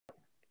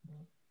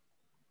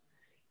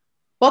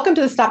Welcome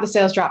to the Stop the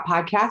Sales Drop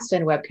podcast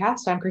and webcast.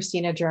 I'm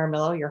Christina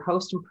Jaramillo, your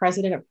host and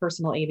president of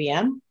Personal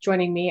ABM.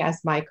 Joining me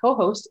as my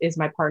co-host is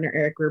my partner,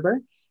 Eric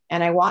Gruber.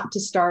 And I want to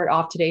start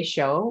off today's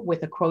show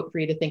with a quote for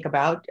you to think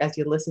about as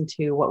you listen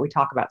to what we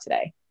talk about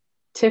today.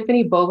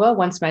 Tiffany Bova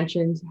once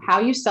mentioned,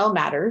 how you sell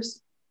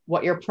matters,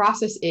 what your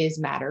process is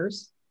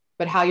matters,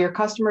 but how your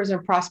customers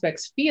and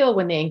prospects feel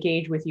when they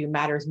engage with you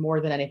matters more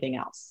than anything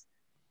else.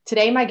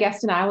 Today, my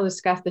guest and I will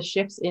discuss the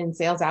shifts in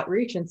sales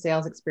outreach and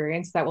sales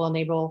experience that will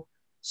enable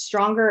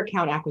stronger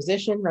account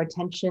acquisition,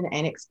 retention,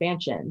 and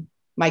expansion.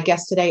 My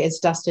guest today is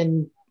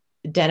Dustin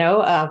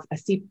Deno of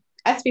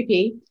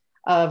SVP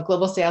of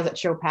Global Sales at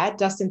Showpad.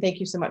 Dustin, thank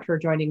you so much for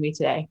joining me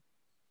today.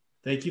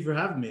 Thank you for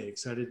having me.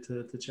 Excited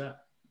to chat.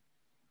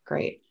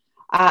 Great.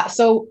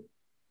 So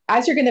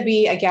as you're going to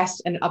be a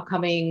guest in an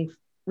upcoming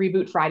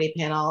Reboot Friday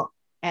panel,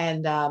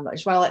 and I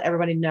just want to let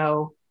everybody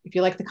know, if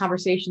you like the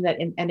conversation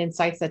and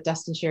insights that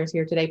Dustin shares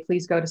here today,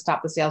 please go to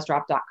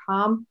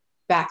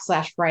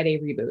stopthesalesdrop.com/Friday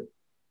Reboot.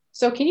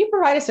 So can you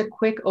provide us a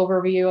quick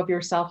overview of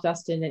yourself,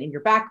 Dustin, and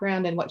your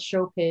background and what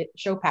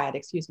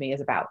Showpad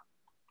is about?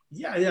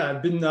 Yeah.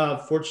 I've been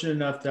fortunate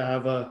enough to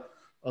have a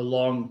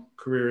long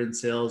career in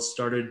sales.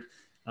 Started,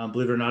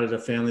 believe it or not, at a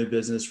family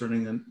business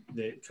running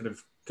the kind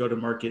of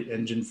go-to-market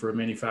engine for a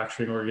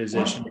manufacturing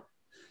organization.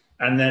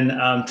 And then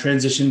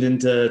transitioned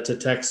into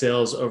tech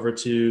sales over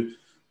to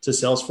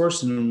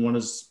Salesforce, and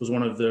was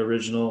one of the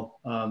original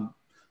kind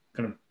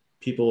of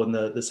people in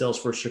the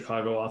Salesforce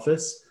Chicago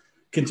office.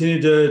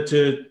 Continued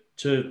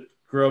to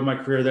grow my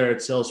career there at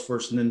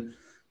Salesforce, and then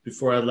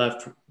before I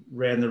left,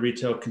 ran the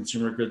retail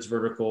consumer goods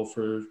vertical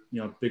for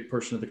a big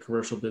portion of the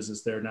commercial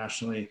business there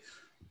nationally,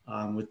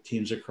 with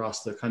teams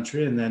across the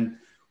country, and then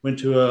went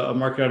to a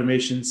market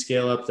automation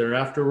scale up there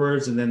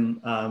afterwards, and then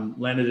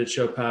landed at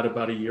Showpad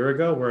about a year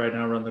ago, where I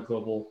now run the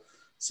global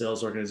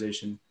sales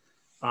organization.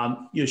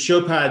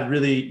 Showpad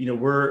really,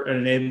 we're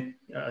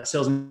a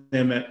sales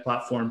enablement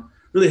platform,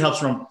 really helps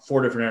from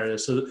 4 different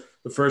areas. So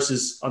the first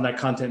is on that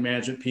content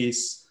management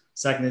piece.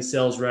 Second is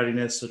sales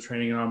readiness, so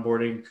training and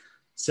onboarding.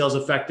 Sales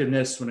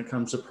effectiveness when it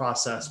comes to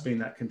process, being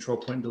that control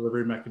point and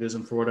delivery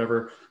mechanism for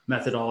whatever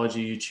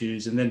methodology you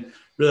choose. And then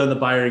really on the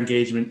buyer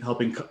engagement,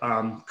 helping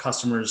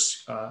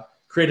customers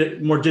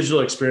create more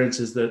digital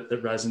experiences that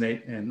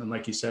resonate. And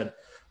like you said,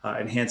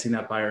 enhancing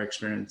that buyer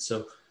experience.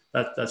 So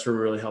that's where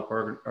we really help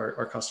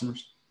our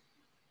customers.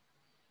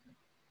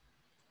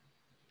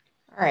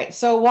 All right.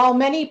 So while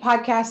many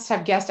podcasts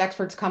have guest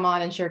experts come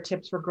on and share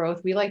tips for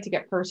growth, we like to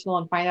get personal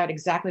and find out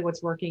exactly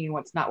what's working and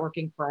what's not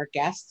working for our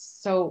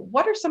guests. So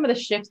what are some of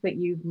the shifts that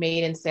you've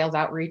made in sales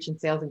outreach and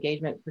sales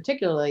engagement,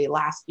 particularly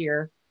last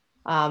year,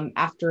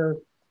 after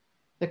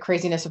the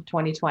craziness of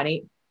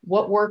 2020?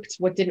 What worked,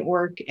 what didn't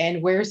work,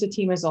 and where's the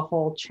team as a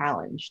whole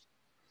challenged?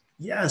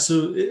 Yeah,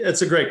 so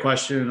it's a great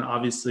question.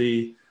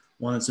 Obviously,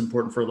 one that's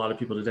important for a lot of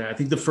people today. I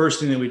think the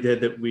first thing that we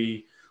did that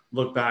we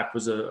look back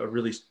was a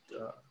really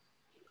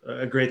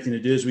a great thing to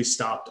do is we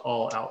stopped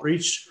all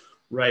outreach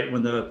right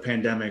when the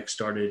pandemic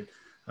started.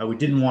 We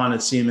didn't want to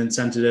seem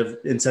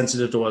insensitive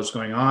to what was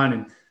going on,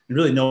 and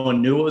really no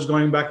one knew what was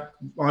going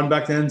on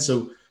back then.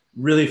 So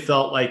really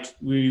felt like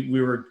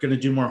we were going to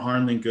do more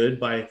harm than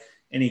good by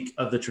any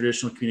of the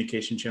traditional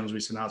communication channels we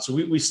sent out. So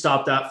we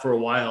stopped that for a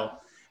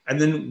while, and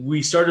then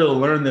we started to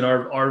learn that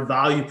our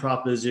value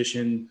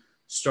proposition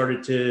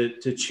started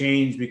to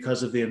change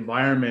because of the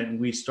environment, and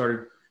we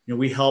started.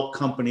 We help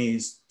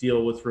companies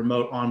deal with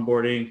remote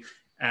onboarding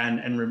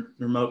and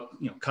remote,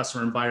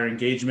 customer and buyer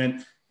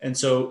engagement. And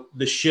so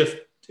the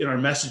shift in our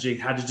messaging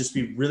had to just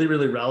be really,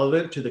 really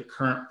relevant to the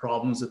current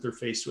problems that they're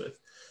faced with.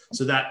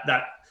 So that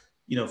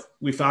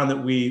we found that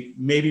we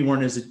maybe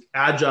weren't as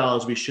agile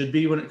as we should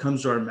be when it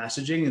comes to our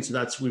messaging. And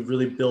so we've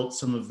really built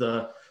some of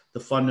the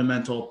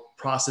fundamental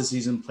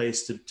processes in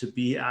place to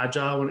be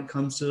agile when it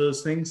comes to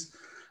those things.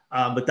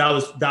 But that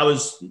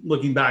was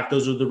looking back,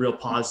 those are the real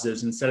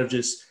positives. Instead of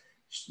just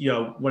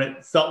when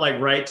it felt like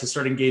right to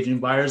start engaging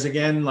buyers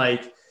again,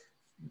 like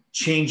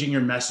changing your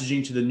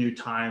messaging to the new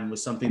time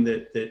was something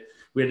that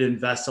we had to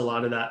invest a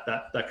lot of that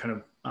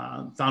kind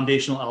of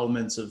foundational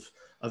elements of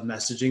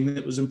messaging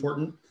that was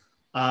important.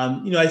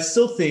 I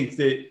still think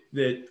that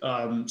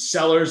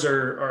sellers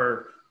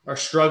are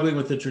struggling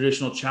with the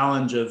traditional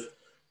challenge of,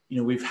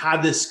 we've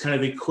had this kind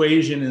of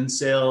equation in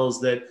sales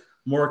that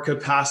more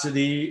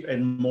capacity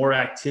and more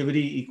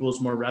activity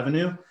equals more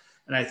revenue.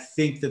 And I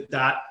think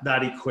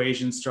that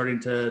equation is starting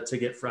to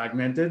get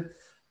fragmented.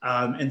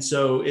 And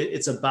so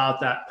it's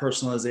about that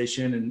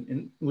personalization.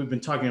 And we've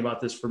been talking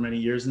about this for many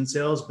years in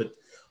sales, but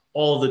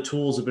all of the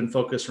tools have been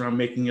focused around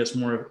making us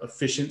more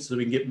efficient so that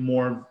we can get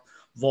more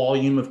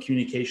volume of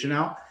communication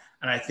out.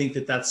 And I think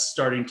that's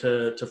starting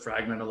to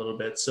fragment a little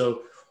bit.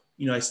 So,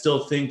 I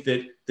still think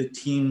that the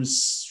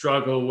teams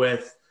struggle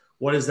with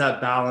what is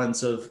that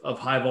balance of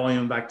high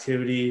volume of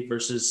activity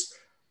versus,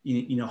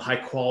 high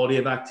quality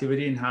of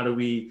activity, and how do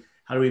we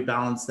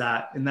balance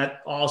that? And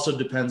that also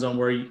depends on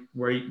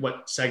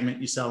what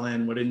segment you sell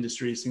in, what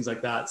industries, things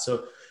like that.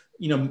 So,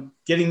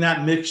 getting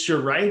that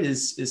mixture right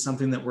is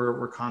something that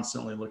we're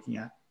constantly looking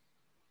at.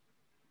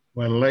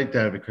 Well, I like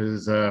that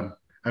because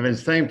I've been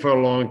saying for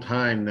a long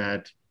time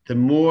that the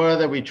more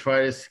that we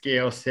try to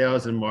scale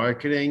sales and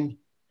marketing,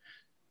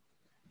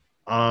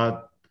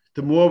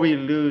 the more we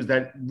lose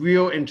that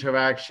real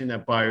interaction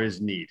that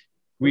buyers need.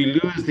 We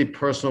lose the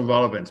personal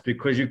relevance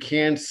because you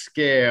can't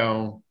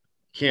scale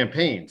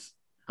campaigns.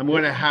 I'm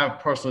going to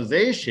have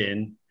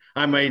personalization.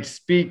 I might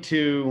speak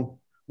to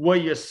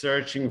what you're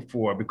searching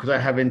for because I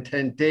have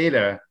intent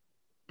data,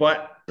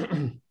 but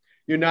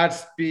you're not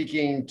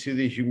speaking to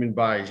the human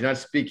buyers. You're not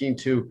speaking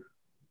to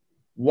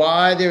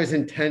why there is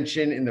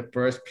intention in the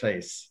first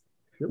place.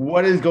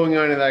 What is going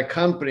on in that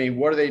company?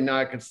 What are they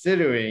not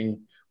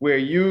considering? Where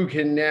you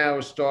can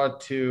now start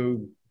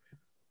to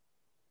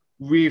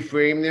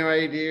reframe their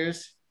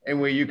ideas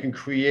and where you can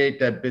create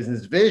that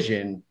business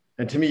vision.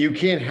 And to me, you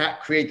can't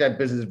create that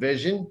business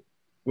vision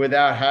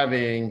without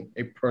having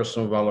a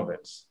personal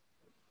relevance.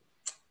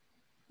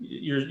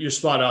 You're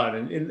spot on.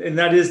 And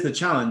that is the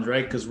challenge,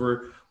 right? Because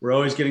we're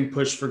always getting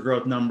pushed for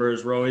growth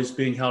numbers. We're always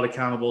being held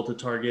accountable to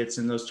targets,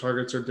 and those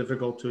targets are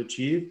difficult to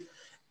achieve.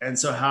 And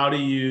so how do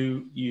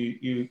you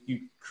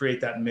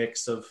create that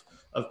mix of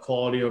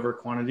quality over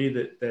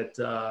quantity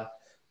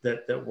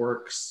that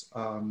works?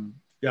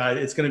 Yeah,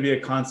 it's going to be a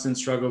constant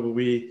struggle, but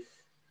we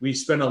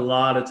spend a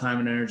lot of time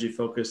and energy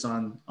focused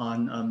on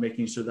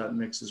making sure that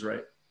mix is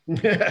right.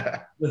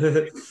 Yep,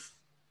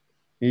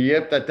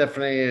 that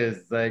definitely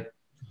is. Like,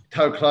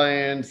 tell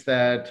clients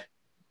that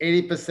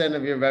 80%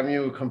 of your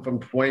revenue will come from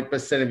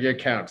 20% of your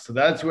accounts. So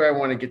that's where I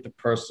want to get to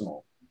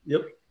personal.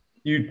 Yep.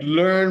 You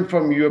learn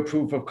from your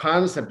proof of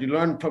concept. You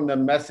learn from the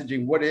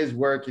messaging, what is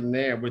working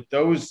there with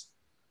those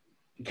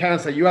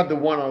accounts that you have the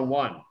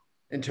one-on-one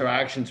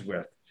interactions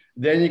with.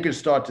 Then you can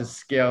start to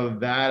scale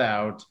that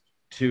out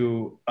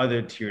to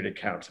other tiered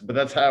accounts. But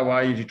that's how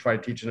I usually try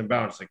teaching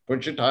about. It's like,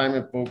 put your time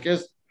and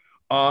focus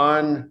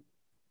on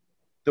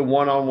the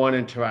one-on-one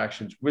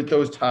interactions with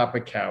those top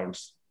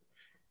accounts.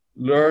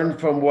 Learn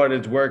from what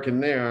is working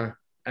there,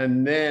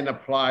 and then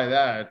apply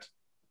that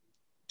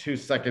to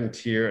second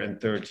tier and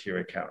third tier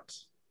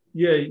accounts.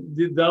 Yeah,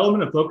 the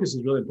element of focus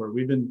is really important.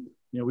 We've been,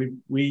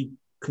 we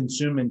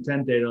consume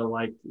intent data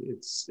like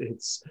it's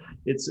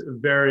a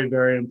very,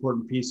 very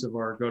important piece of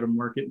our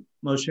go-to-market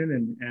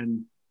motion,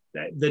 and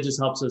that just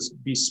helps us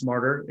be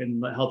smarter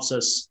and helps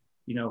us,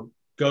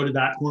 go to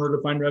that corner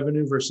to find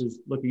revenue versus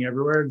looking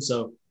everywhere. And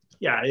so,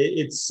 yeah,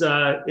 it's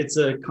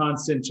a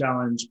constant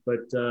challenge,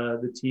 but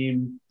the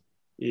team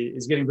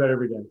is getting better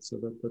every day. So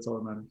that's all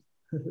that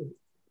matters.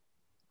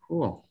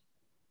 Cool.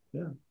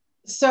 Yeah.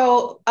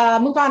 So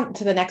move on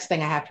to the next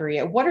thing I have for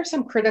you. What are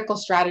some critical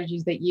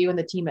strategies that you and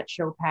the team at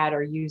Showpad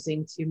are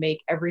using to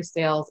make every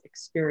sales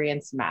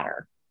experience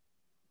matter?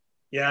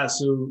 Yeah.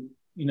 So,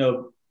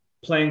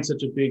 playing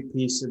such a big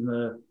piece in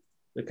the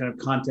kind of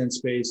content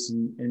space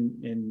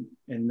and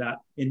that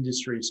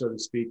industry, so to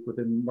speak,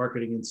 within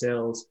marketing and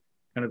sales,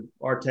 kind of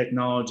our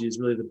technology is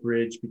really the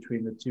bridge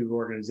between the two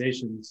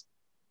organizations.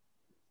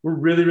 We're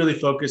really, really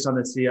focused on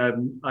this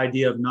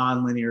idea of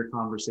nonlinear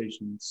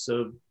conversations.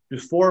 So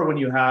before, when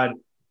you had,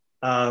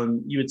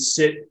 you would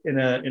sit in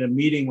a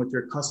meeting with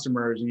your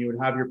customers and you would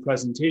have your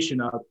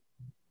presentation up,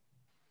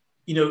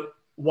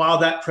 while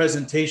that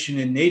presentation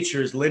in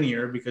nature is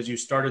linear because you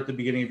start at the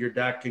beginning of your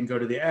deck and go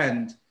to the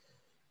end,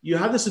 you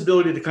have this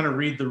ability to kind of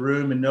read the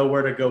room and know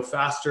where to go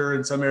faster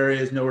in some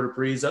areas, know where to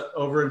breeze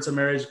over in some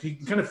areas. You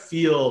can kind of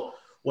feel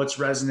what's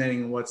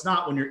resonating and what's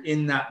not when you're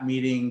in that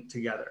meeting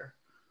together.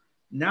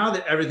 Now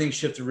that everything's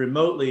shifted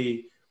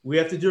remotely, we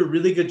have to do a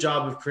really good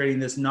job of creating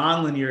this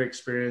nonlinear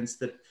experience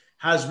that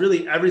has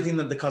really everything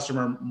that the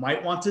customer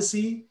might want to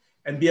see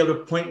and be able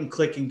to point and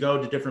click and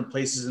go to different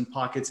places and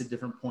pockets at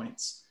different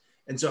points.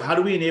 And so how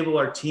do we enable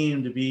our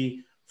team to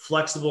be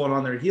flexible and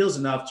on their heels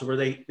enough to where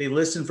they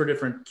listen for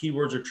different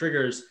keywords or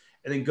triggers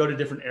and then go to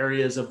different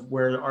areas of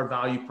where our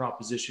value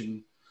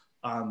proposition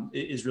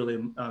is really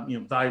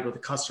valuable to the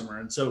customer.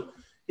 And so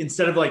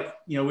instead of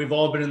we've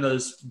all been in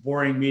those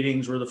boring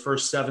meetings where the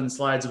first 7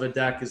 slides of a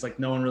deck is like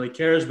no one really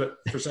cares, but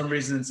for some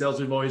reason in sales,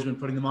 we've always been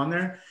putting them on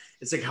there.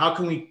 It's like, how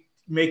can we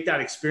make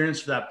that experience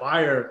for that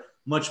buyer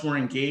much more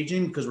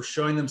engaging because we're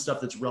showing them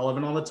stuff that's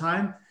relevant all the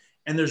time.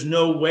 And there's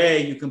no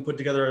way you can put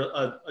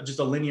together just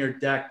a linear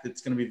deck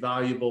that's going to be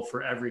valuable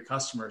for every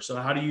customer. So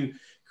how do you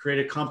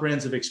create a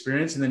comprehensive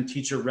experience and then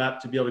teach your rep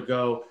to be able to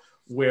go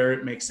where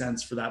it makes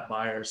sense for that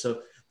buyer?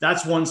 So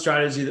that's one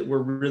strategy that we're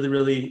really,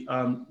 really,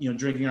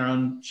 drinking our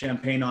own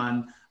champagne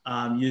on,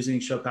 using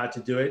Showpad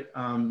to do it.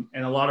 And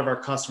a lot of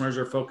our customers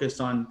are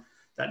focused on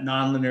that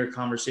nonlinear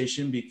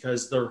conversation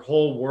because their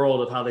whole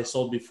world of how they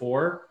sold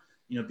before,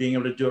 being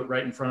able to do it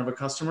right in front of a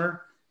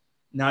customer.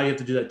 Now you have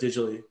to do that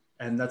digitally.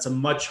 And that's a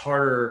much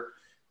harder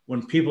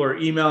when people are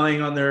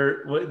emailing on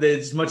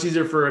it's much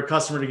easier for a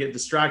customer to get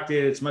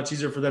distracted. It's much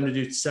easier for them to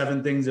do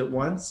 7 things at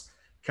once.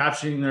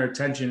 Capturing their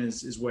attention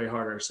is way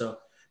harder. So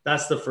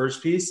that's the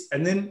first piece.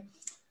 And then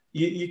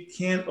you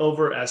can't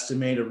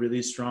overestimate a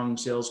really strong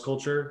sales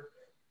culture.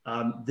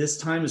 This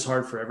time is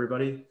hard for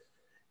everybody.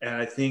 And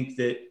I think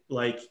that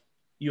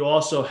you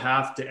also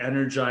have to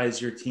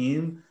energize your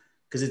team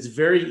because it's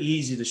very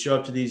easy to show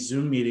up to these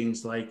Zoom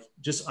meetings like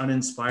just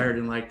uninspired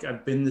and like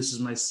this is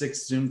my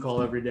 6th Zoom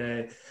call every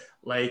day.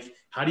 Like,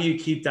 how do you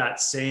keep that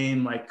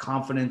same like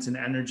confidence and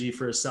energy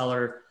for a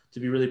seller to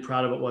be really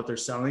proud about what they're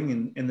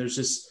selling? And there's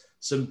just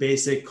some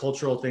basic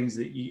cultural things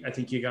that I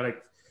think you got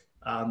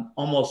to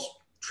almost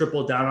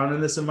triple down on in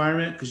this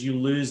environment, because you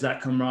lose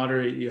that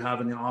camaraderie you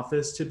have in the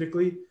office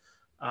typically.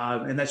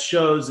 And that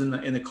shows in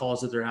the calls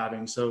that they're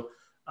having. So,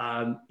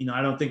 I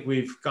don't think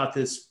we've got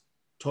this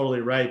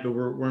totally right, but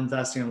we're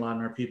investing a lot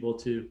in our people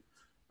to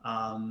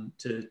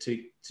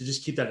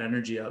just keep that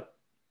energy up.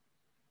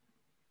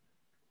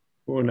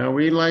 Well, now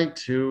we like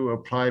to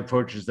apply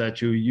approaches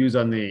that you use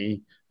on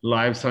the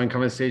live selling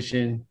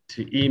conversation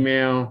to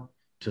email,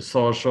 to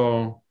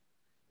social.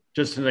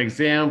 Just an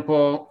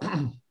example,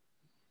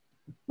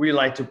 we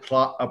like to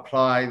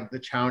apply the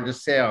Challenger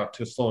sale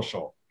to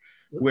social,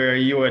 where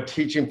you are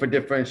teaching for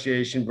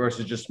differentiation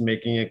versus just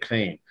making a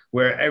claim,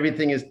 where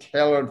everything is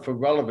tailored for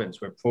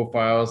relevance, where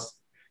profiles,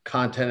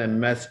 content,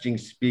 and messaging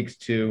speaks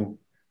to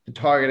the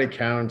target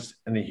accounts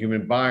and the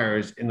human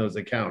buyers in those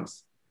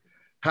accounts.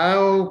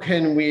 How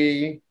can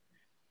we,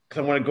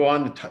 because I want to go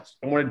on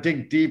I want to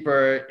dig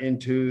deeper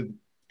into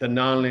the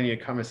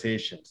nonlinear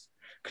conversations,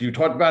 because you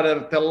talked about it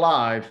at the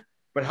live,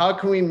 but how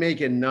can we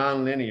make it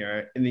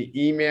nonlinear in the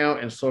email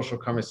and social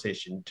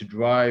conversation to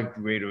drive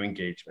greater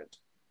engagement?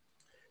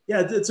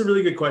 Yeah, it's a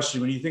really good question.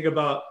 When you think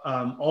about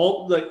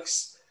all like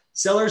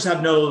sellers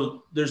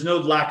there's no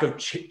lack of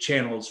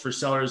channels for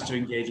sellers to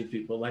engage with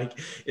people. Like,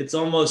 it's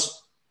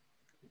almost,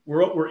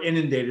 we're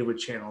inundated with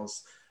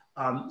channels.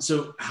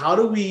 So how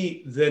do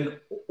we then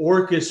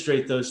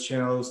orchestrate those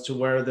channels to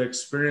where the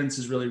experience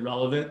is really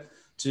relevant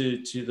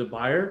to the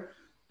buyer?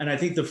 And I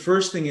think the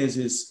first thing is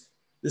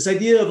this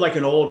idea of like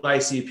an old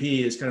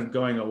ICP is kind of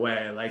going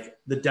away. Like,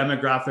 the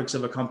demographics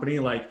of a company,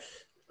 like,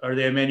 are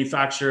they a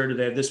manufacturer? Do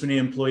they have this many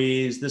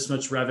employees, this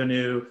much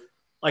revenue?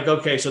 Like,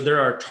 okay, so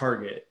they're our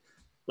target.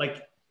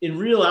 Like, in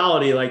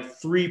reality, like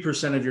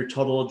 3% of your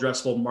total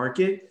addressable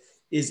market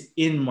is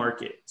in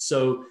market.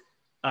 So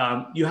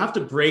you have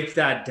to break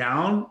that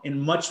down in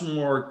much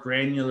more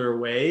granular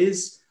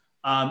ways.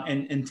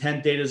 And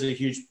intent data is a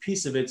huge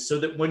piece of it, so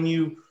that when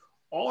you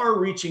are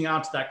reaching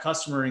out to that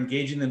customer,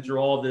 engaging them through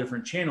all of the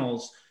different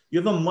channels, you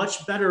have a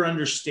much better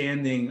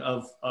understanding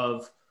of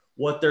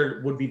what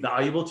would be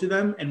valuable to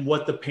them and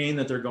what the pain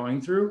that they're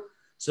going through,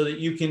 so that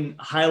you can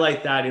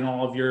highlight that in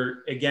all of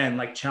your, again,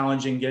 like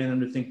challenging, getting them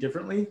to think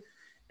differently.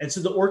 And so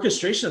the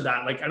orchestration of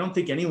that, like, I don't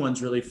think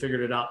anyone's really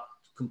figured it out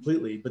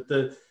completely, but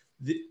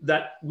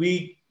that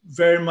we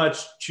very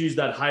much choose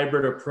that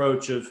hybrid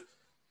approach of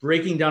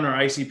breaking down our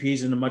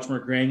ICPs into much more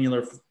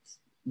granular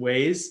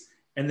ways,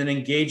 and then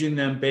engaging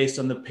them based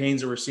on the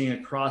pains that we're seeing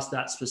across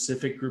that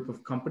specific group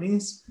of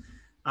companies.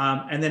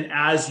 And then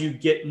as you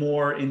get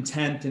more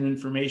intent and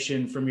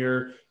information from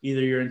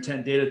either your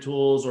intent data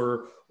tools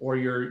or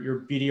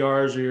your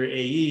BDRs or your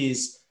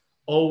AEs,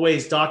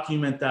 always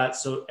document that.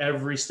 So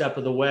every step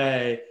of the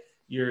way,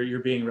 you're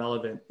being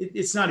relevant.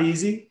 It's not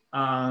easy.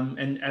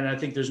 And I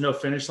think there's no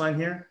finish line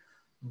here,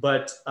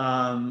 but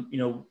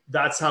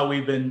that's how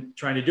we've been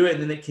trying to do it.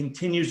 And then it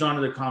continues on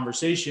to the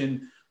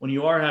conversation. When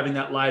you are having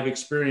that live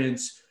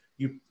experience,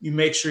 you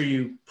make sure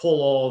you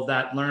pull all of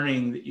that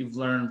learning that you've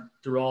learned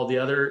through all the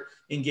other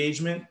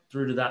engagement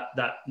through to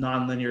that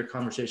nonlinear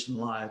conversation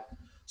live.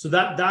 So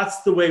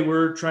that's the way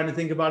we're trying to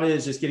think about it,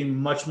 is just getting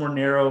much more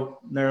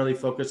narrowly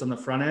focused on the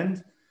front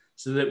end,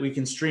 so that we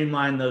can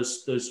streamline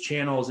those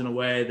channels in a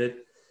way that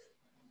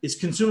is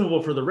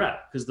consumable for the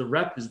rep, because the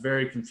rep is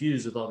very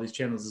confused with all these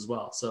channels as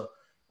well. So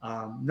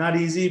not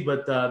easy,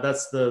 but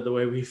that's the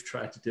way we've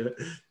tried to do it.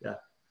 Yeah.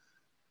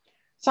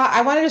 So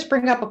I want to just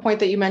bring up a point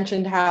that you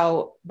mentioned,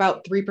 how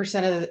about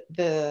 3% of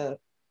the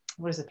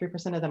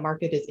 3% of the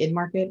market is in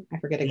market? I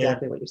forget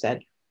exactly what you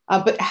said.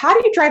 But how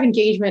do you drive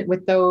engagement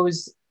with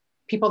those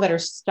people that are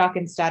stuck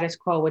in status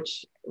quo,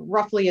 which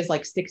roughly is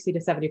like 60 to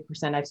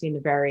 70%? I've seen the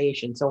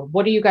variation. So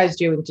what are you guys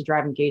doing to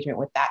drive engagement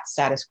with that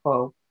status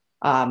quo,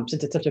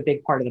 since it's such a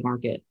big part of the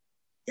market?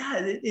 Yeah,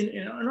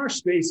 in our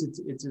space,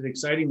 it's an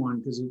exciting one,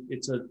 because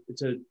it's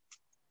a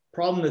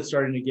problem that's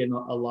starting to get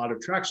a lot of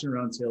traction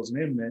around sales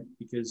enablement,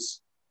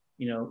 because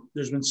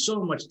there's been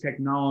so much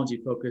technology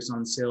focused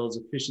on sales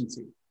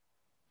efficiency.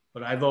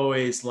 But I've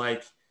always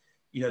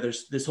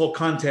there's this whole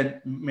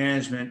content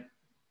management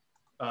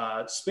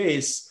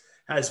space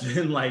has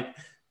been like,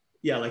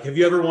 have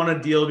you ever won a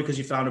deal because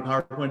you found a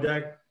PowerPoint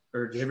deck,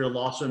 or have you ever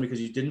lost one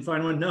because you didn't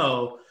find one?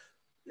 No,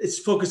 it's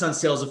focused on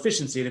sales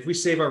efficiency. And if we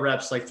save our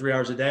reps like 3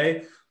 hours a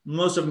day,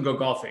 most of them go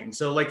golfing.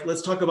 So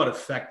let's talk about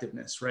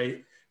effectiveness,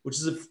 right? Which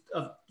is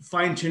a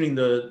fine tuning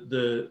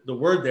the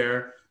word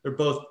there. They're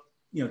both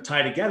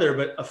tie together,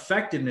 but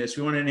effectiveness,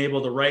 we want to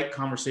enable the right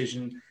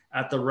conversation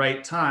at the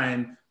right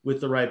time with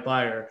the right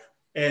buyer.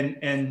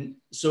 And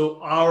so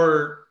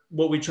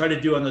what we try to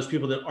do on those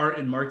people that aren't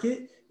in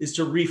market is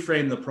to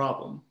reframe the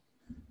problem,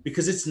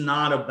 because it's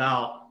not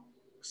about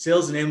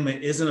sales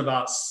enablement, isn't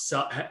about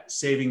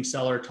saving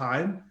seller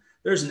time.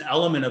 There's an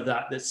element of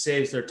that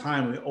saves their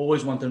time. We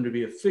always want them to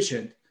be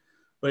efficient,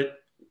 but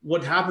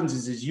what happens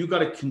is you got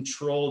to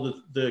control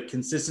the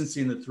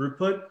consistency and the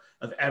throughput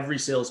of every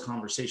sales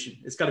conversation.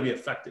 It's got to be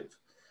effective.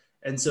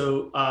 And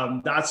so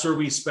that's where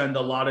we spend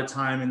a lot of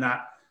time in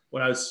that,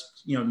 what I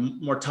was,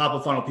 more top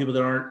of funnel people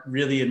that aren't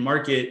really in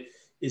market,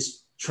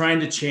 is trying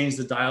to change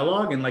the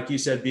dialogue. And like you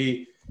said,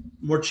 be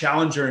more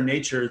challenger in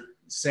nature,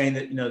 saying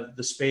that,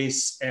 the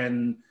space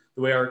and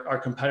the way our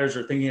competitors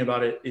are thinking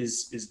about it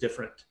is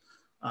different.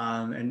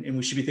 And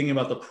we should be thinking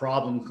about the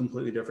problem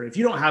completely different. If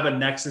you don't have a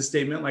nexus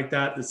statement like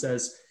that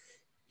says,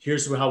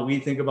 here's how we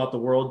think about the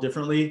world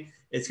differently,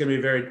 it's going to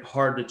be very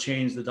hard to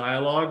change the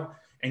dialogue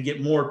and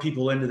get more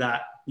people into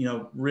that,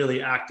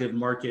 really active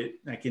market,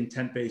 like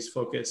intent-based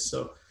focus.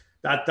 So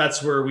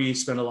that's where we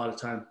spend a lot of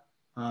time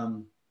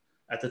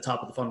at the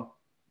top of the funnel.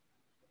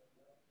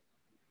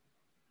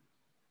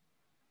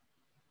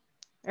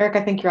 Eric,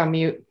 I think you're on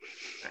mute.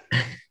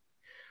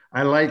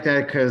 I like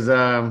that because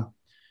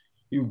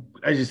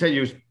as you said,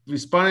 you're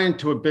responding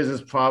to a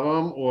business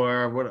problem,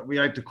 or what we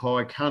like to call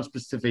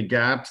account-specific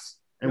gaps,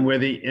 and where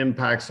the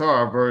impacts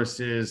are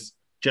versus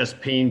just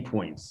pain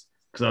points.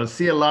 Because I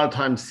see a lot of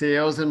times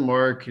sales and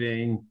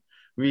marketing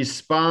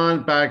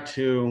respond back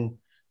to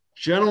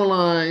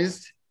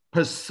generalized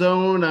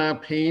persona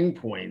pain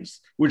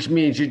points, which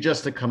means you're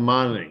just a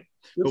commodity.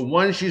 But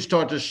once you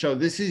start to show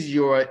this is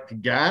your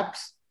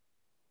gaps,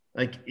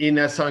 like in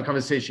that silent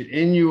conversation,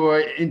 in your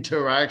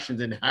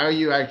interactions and how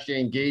you actually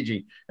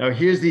engaging. Now,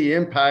 here's the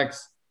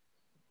impacts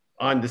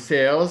on the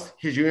sales.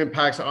 Here's your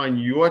impacts on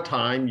your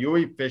time, your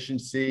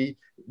efficiency,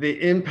 the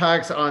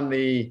impacts on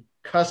the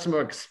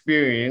customer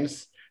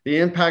experience, the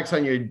impacts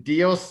on your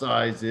deal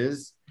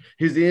sizes.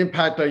 Here's the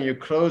impact on your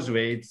close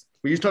rates.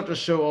 When you start to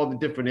show all the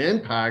different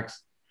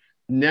impacts,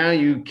 now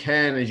you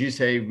can, as you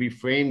say,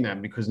 reframe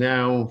them, because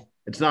now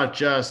it's not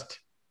just,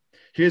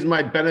 here's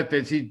my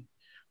benefits,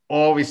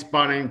 all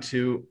responding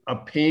to a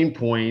pain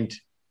point.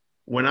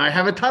 When I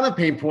have a ton of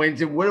pain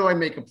points, what do I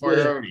make a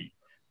priority?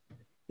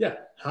 Yeah.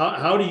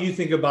 How do you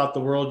think about the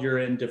world you're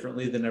in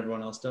differently than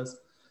everyone else does?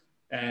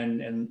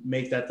 And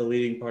make that the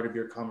leading part of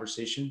your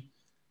conversation.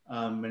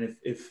 And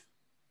if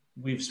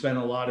we've spent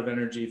a lot of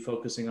energy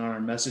focusing on our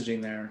messaging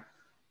there,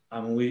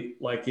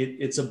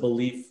 it's a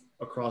belief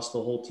across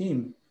the whole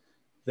team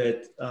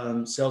that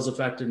sales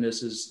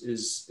effectiveness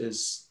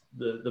is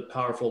the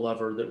powerful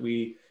lever that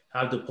we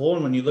have to pull.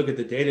 And when you look at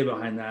the data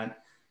behind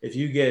that, if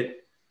you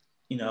get,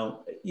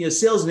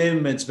 sales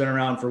enablement's been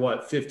around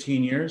for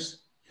 15 years.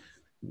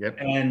 Yep.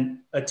 And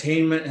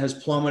attainment has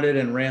plummeted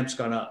and ramp's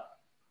gone up.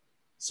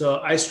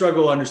 So I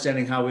struggle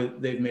understanding how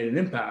they've made an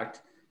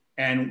impact.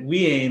 And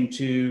we aim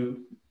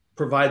to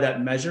provide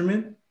that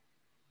measurement,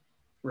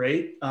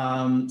 right?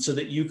 So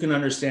that you can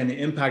understand the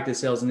impact that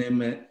sales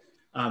enablement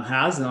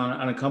has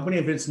on a company.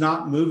 If it's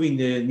not moving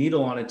the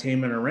needle on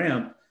attainment or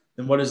ramp,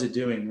 then what is it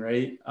doing,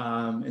 right?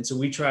 And so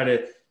we try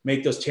to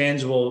make those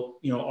tangible,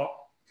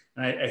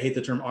 and I hate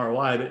the term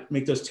ROI, but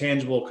make those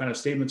tangible kind of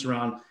statements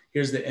around,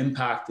 here's the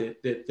impact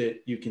that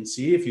you can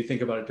see if you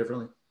think about it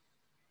differently.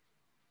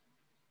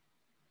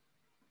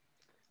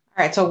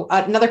 All right. So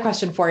another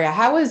question for you.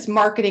 How has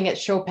marketing at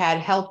Showpad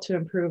helped to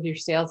improve your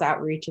sales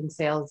outreach and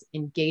sales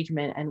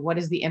engagement? And what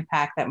is the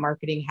impact that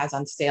marketing has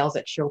on sales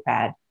at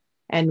Showpad?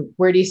 And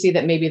where do you see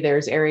that maybe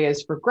there's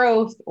areas for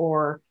growth,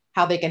 or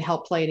how they can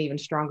help play an even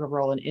stronger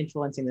role in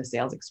influencing the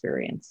sales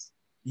experience?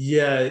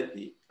 Yeah,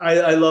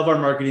 I love our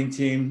marketing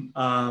team.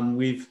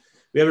 We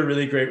have a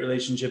really great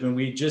relationship, and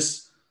we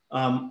just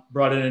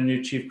brought in a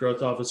new chief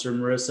growth officer,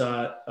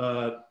 Marissa,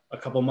 a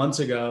couple months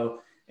ago,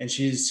 and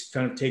she's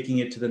kind of taking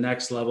it to the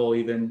next level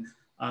even.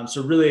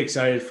 So really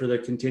excited for the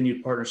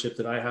continued partnership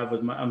that I have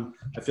with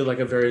I feel like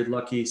a very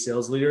lucky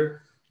sales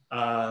leader,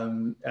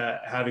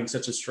 having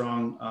such a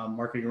strong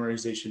marketing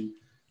organization.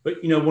 But,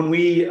 when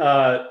we,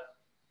 I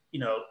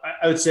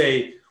would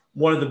say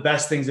one of the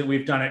best things that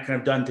we've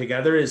done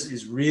together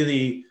is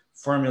really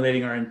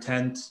formulating our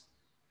intent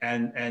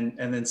and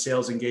then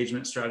sales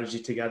engagement strategy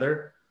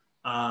together,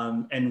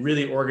 and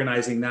really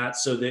organizing that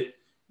so that,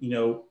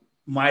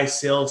 my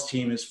sales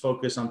team is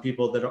focused on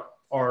people that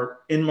are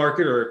in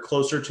market or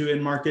closer to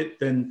in market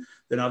than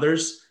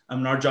others.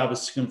 And our job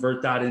is to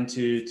convert that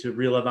into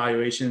real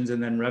evaluations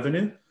and then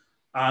revenue.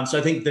 So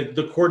I think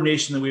the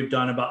coordination that we've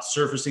done about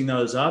surfacing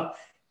those up,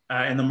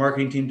 and the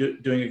marketing team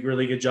doing a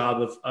really good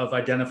job of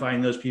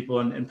identifying those people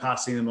and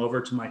passing them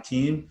over to my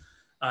team.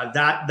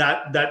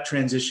 That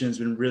transition has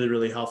been really,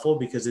 really helpful,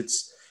 because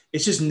it's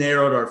just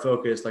narrowed our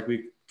focus, like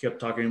we kept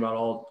talking about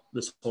all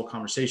this whole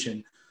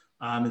conversation.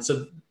 And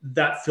so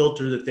that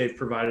filter that they've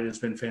provided has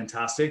been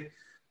fantastic.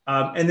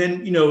 And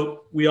then,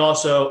 we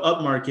also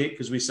upmarket,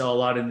 because we sell a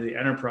lot into the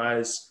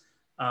enterprise,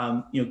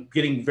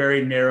 getting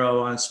very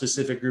narrow on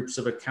specific groups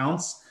of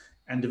accounts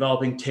and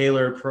developing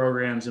tailored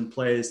programs and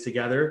plays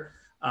together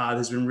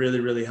has been really,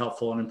 really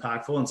helpful and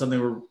impactful, and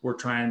something we're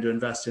trying to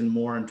invest in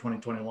more in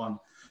 2021.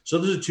 So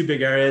those are two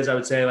big areas, I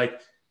would say,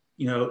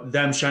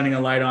 them shining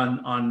a light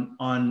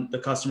on the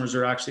customers that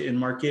are actually in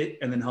market,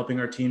 and then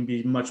helping our team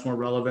be much more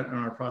relevant in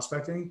our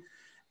prospecting.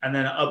 And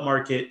then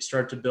upmarket,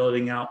 start to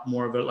building out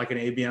more of an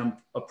ABM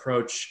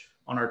approach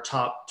on our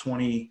top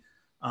 20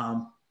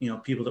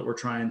 people that we're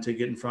trying to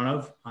get in front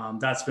of.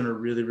 That's been a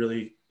really,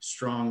 really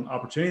strong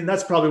opportunity. And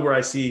that's probably where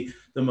I see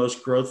the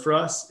most growth for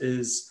us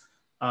is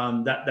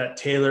that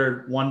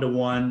tailored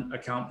one-to-one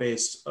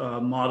account-based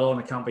model and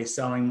account-based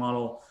selling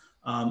model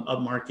up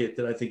market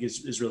that I think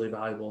is really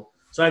valuable.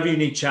 So I have a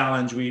unique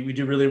challenge. We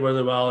do really,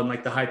 really well in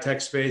like the high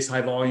tech space,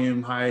 high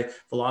volume, high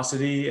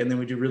velocity. And then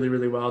we do really,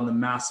 really well in the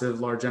massive,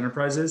 large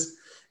enterprises.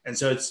 And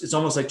so it's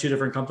almost like two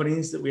different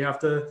companies that we have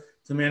to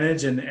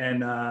manage.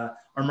 And our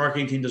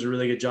marketing team does a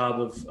really good job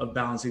of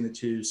balancing the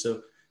two.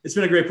 So it's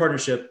been a great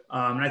partnership.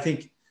 And I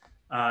think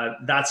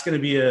that's going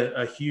to be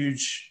a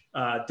huge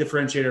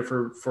differentiator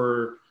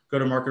for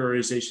go-to-market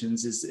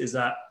organizations is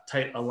that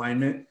tight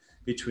alignment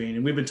between,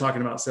 and we've been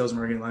talking about sales and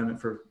marketing alignment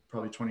for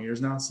probably 20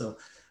 years now. So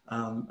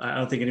I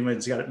don't think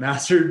anybody's got it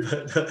mastered,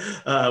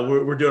 but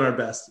we're doing our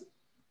best.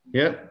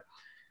 Yep.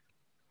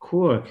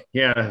 Cool.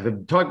 Yeah.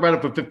 I've talked about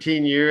it for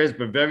 15 years,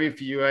 but very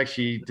few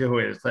actually do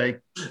it. It's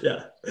like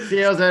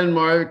sales and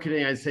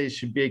marketing, I say,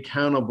 should be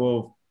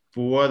accountable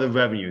for the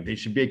revenue. They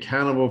should be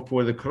accountable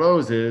for the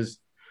closes,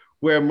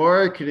 where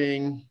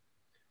marketing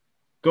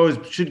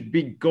should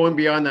be going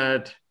beyond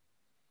that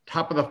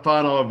top of the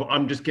funnel of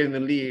I'm just getting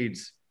the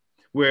leads,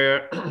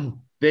 where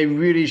they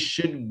really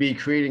should be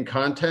creating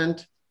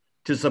content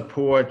to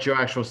support your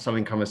actual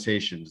selling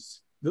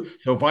conversations. Yep.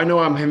 So if I know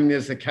I'm having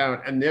this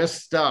account and they're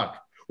stuck,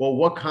 well,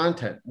 what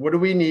content? What do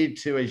we need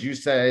to, as you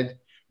said,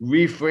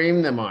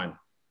 reframe them on?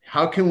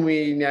 How can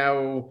we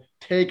now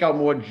take our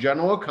more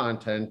general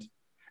content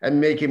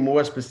and make it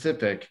more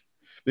specific?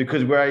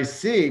 Because where I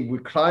see where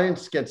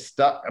clients get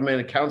stuck,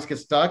 accounts get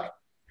stuck,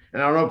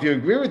 and I don't know if you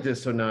agree with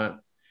this or not,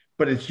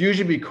 but it's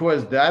usually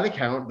because that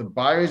account, the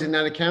buyers in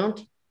that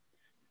account,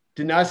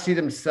 did not see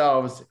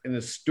themselves in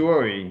the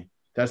story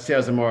that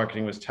sales and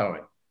marketing was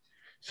telling.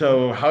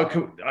 So how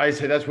could I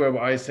say that's where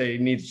I say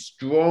it needs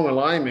strong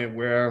alignment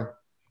where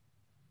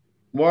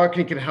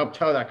marketing can help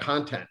tell that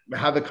content,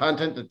 have the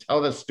content to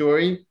tell the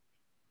story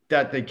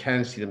that they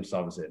can see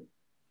themselves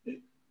in.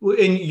 Well,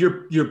 and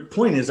your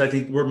point is, I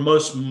think where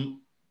most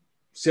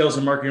sales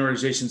and marketing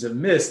organizations have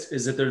missed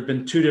is that there have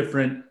been two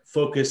different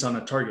focus on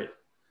a target,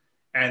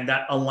 and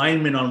that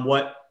alignment on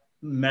what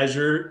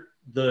measure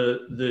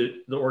the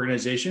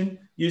organization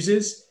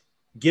uses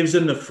gives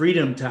them the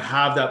freedom to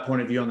have that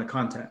point of view on the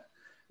content,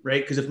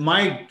 right? Because if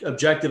my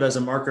objective as a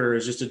marketer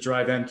is just to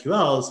drive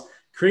MQLs,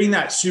 creating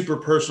that super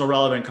personal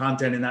relevant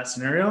content in that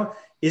scenario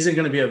isn't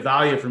going to be of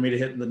value for me to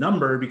hit the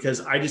number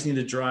because I just need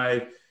to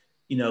drive,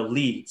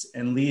 leads,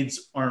 and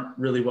leads aren't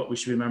really what we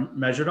should be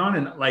measured on.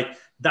 And like,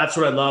 that's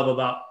what I love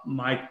about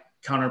my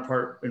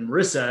counterpart in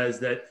Marissa is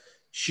that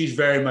she's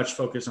very much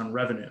focused on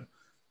revenue.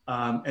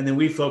 And then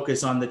we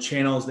focus on the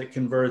channels that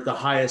convert the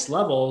highest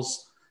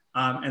levels.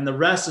 And the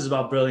rest is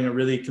about building a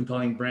really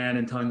compelling brand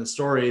and telling the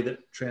story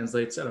that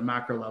translates at a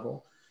macro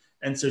level.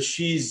 And so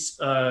she's,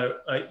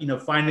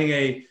 finding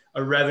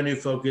a revenue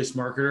focused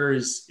marketer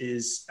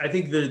is I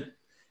think that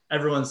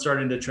everyone's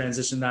starting to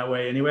transition that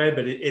way anyway,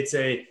 but it's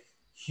a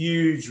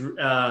huge,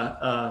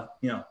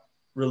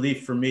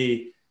 relief for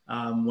me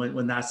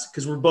when that's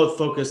because we're both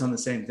focused on the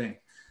same thing.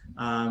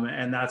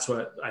 And that's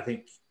what I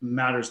think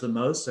matters the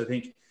most. I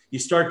think you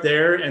start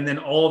there and then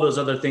all those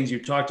other things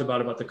you talked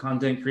about the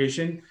content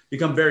creation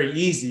become very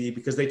easy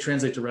because they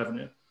translate to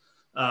revenue.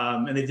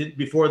 And they did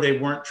before they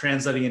weren't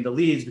translating into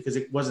leads because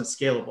it wasn't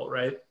scalable.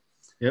 Right.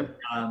 Yep.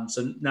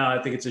 So now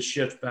I think it's a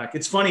shift back.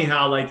 It's funny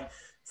how like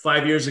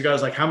 5 years ago, I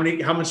was like, how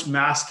much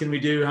mass can we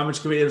do? How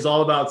much can we, it was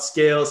all about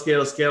scale.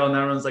 And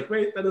everyone's like,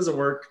 wait, that doesn't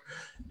work.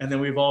 And then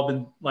we've all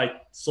been like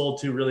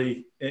sold to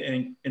really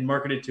and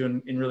marketed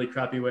to in really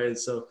crappy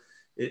ways. So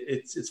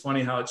it's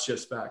funny how it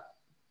shifts back.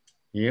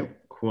 Yep.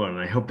 Cool. And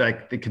I hope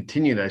that they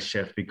continue that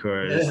shift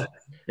because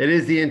it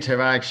is the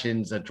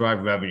interactions that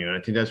drive revenue. And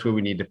I think that's where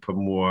we need to put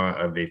more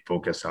of a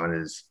focus on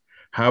is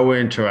how we're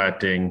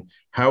interacting,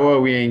 how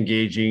are we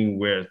engaging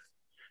with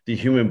the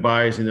human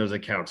buyers in those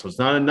accounts. So it's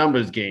not a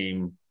numbers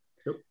game.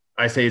 Yep.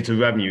 I say it's a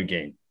revenue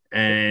game.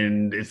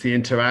 And it's the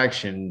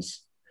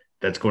interactions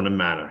that's going to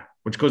matter,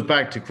 which goes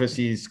back to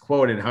Chrissy's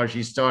quote and how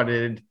she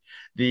started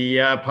the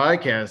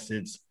podcast.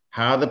 It's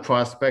how the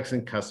prospects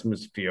and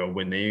customers feel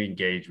when they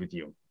engage with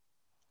you.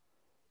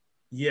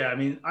 Yeah, I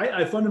mean,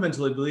 I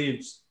fundamentally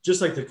believe,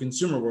 just like the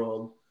consumer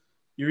world,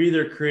 you're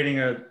either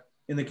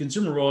in the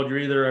consumer world, you're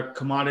either a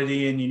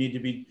commodity and you need to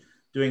be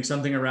doing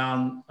something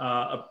around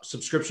a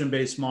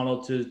subscription-based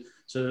model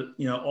so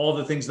all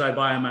the things that I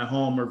buy in my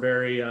home are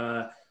very,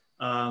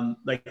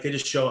 like they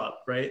just show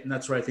up, right? And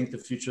that's where I think the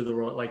future of the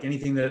world, like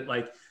anything that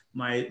like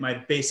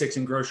my basics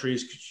and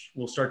groceries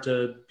will start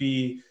to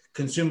be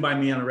consumed by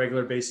me on a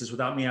regular basis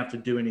without me having to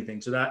do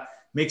anything. So that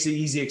makes it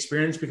easy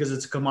experience because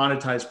it's a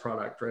commoditized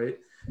product, right?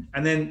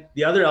 And then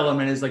the other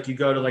element is like you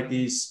go to like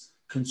these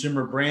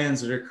consumer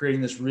brands that are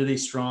creating this really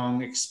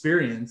strong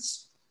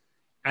experience.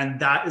 And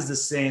that is the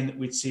same that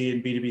we'd see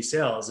in B2B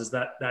sales is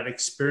that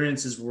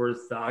experience is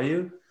worth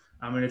value.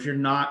 I mean, if you're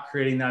not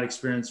creating that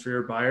experience for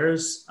your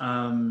buyers,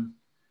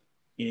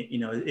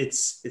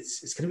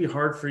 it's going to be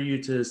hard for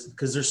you to,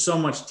 because there's so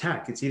much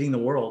tech, it's eating the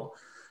world.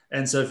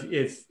 And so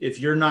if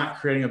you're not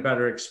creating a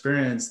better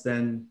experience,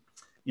 then,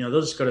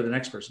 they'll just go to the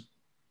next person.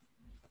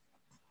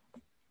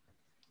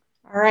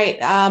 All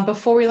right.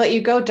 Before we let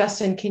you go,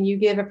 Dustin, can you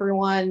give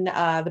everyone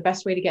the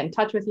best way to get in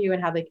touch with you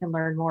and how they can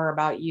learn more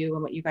about you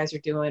and what you guys are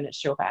doing at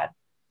Showpad?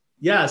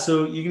 Yeah,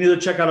 so you can either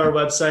check out our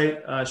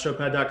website,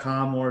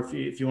 showpad.com, or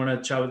if you want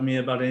to chat with me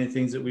about any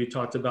things that we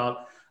talked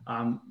about,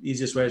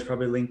 easiest way is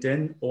probably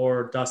LinkedIn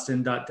or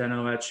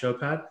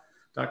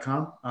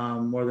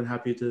dustin.deno@showpad.com. More than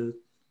happy to,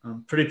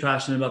 I'm pretty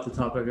passionate about the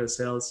topic of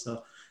sales,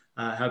 so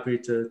happy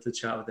to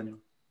chat with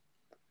anyone.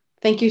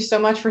 Thank you so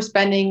much for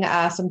spending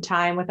some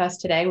time with us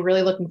today. We're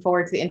really looking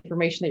forward to the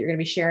information that you're going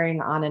to be sharing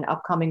on an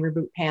upcoming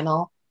Reboot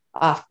panel,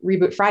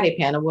 Reboot Friday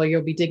panel, where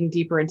you'll be digging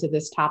deeper into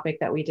this topic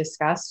that we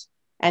discussed.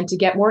 And to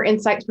get more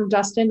insights from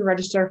Dustin,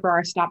 register for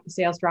our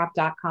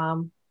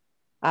stopthesalesdrop.com,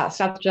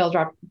 Stop the Sales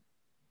Drop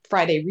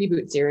Friday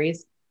Reboot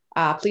series.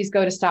 Please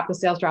go to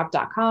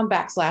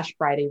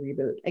stopthesalesdrop.com/Friday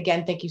Reboot.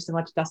 Again, thank you so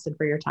much, Dustin,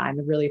 for your time.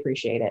 I really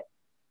appreciate it.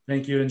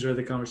 Thank you. Enjoy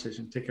the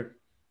conversation. Take care.